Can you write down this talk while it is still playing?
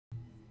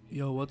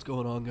Yo, what's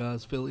going on,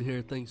 guys? Philly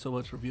here. Thanks so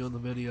much for viewing the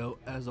video.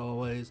 As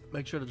always,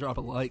 make sure to drop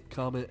a like,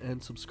 comment,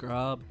 and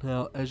subscribe.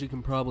 Now, as you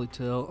can probably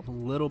tell, I'm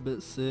a little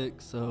bit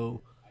sick,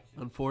 so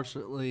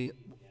unfortunately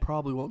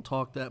probably won't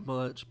talk that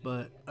much,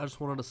 but I just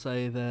wanted to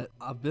say that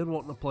I've been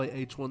wanting to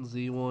play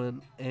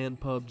H1Z1 and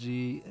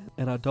PUBG,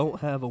 and I don't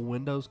have a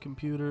Windows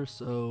computer,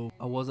 so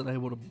I wasn't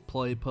able to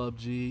play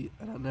PUBG,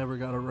 and I never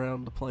got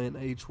around to playing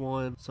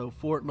H1. So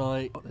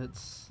Fortnite,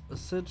 it's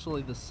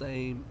essentially the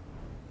same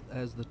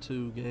as the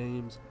two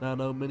games. Now, I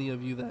know many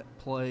of you that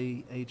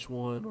play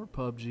H1 or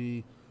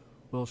PUBG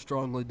will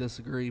strongly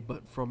disagree,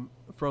 but from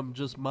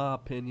just my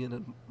opinion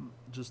and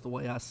just the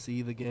way I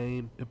see the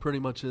game, it pretty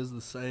much is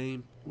the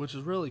same, which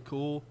is really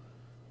cool,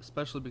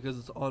 especially because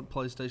it's on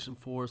PlayStation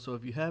 4. So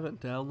if you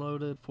haven't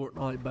downloaded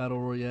Fortnite Battle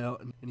Royale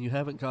and you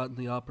haven't gotten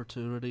the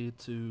opportunity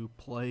to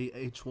play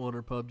H1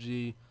 or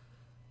PUBG,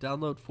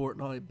 download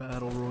Fortnite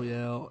Battle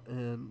Royale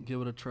and give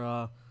it a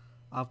try.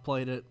 I've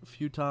played it a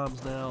few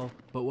times now,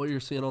 but what you're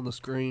seeing on the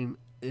screen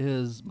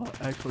is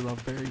actually my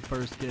very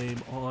first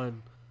game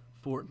on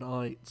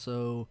Fortnite.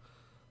 So,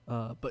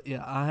 but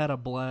yeah, I had a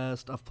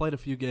blast. I've played a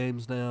few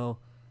games now,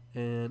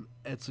 and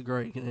it's a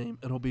great game.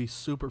 It'll be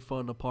super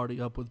fun to party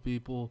up with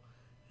people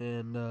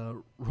and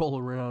roll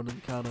around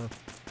and kind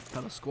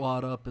of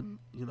squad up and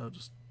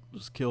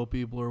just kill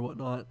people or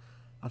whatnot.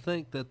 I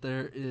think that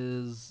there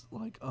is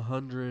like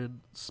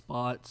 100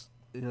 spots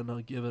in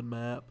a given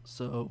map,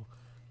 so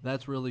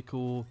that's really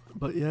cool.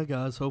 But yeah,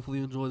 guys, hopefully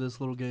you enjoy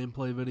this little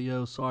gameplay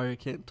video. Sorry I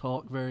can't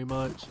talk very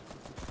much,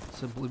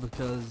 simply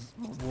because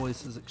my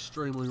voice is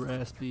extremely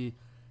raspy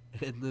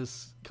and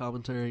this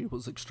commentary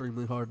was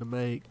extremely hard to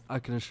make. I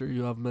can assure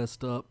you I've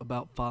messed up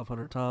about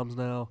 500 times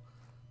now.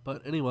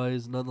 But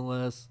anyways,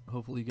 nonetheless,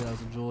 hopefully you guys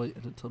enjoy,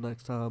 and until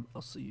next time,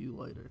 I'll see you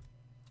later.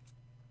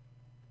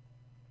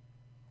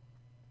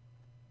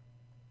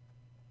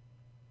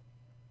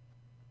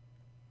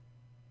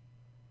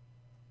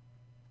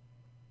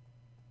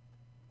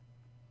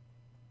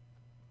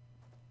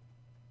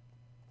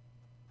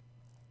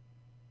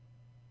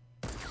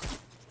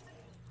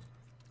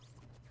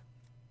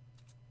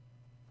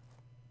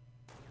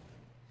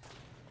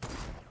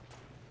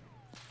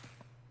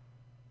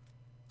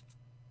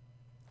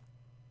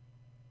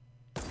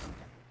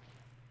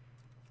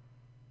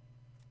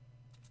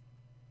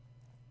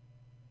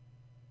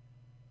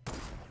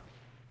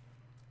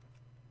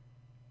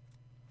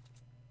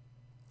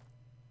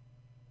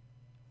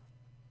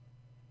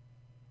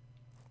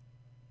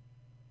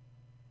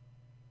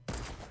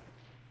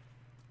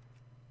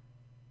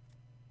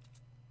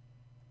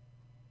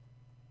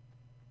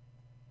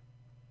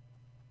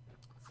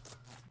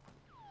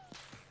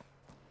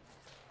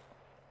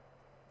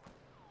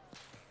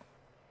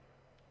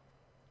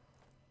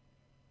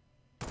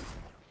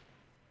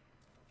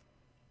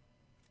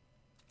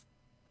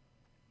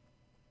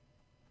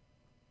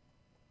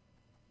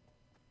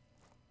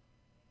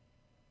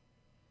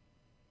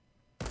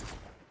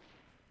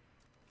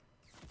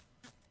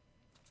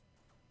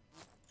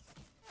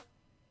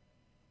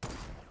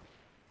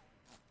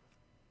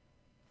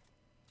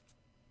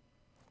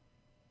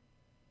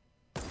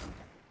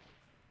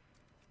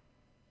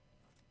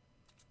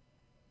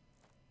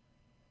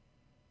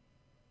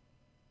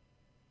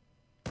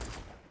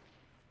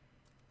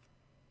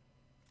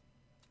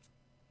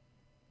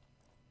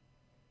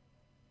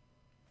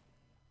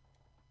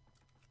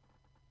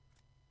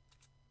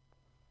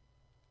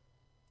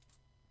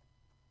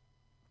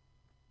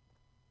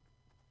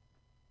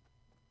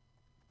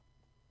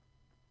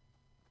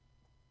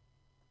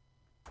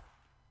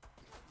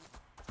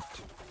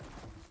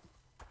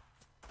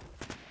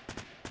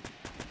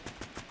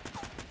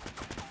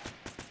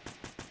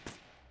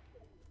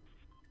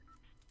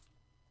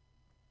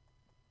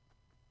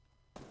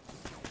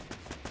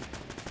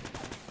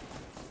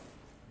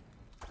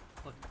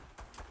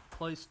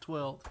 Place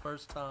 12th,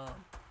 first time.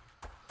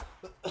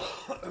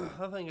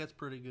 I think that's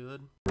pretty good.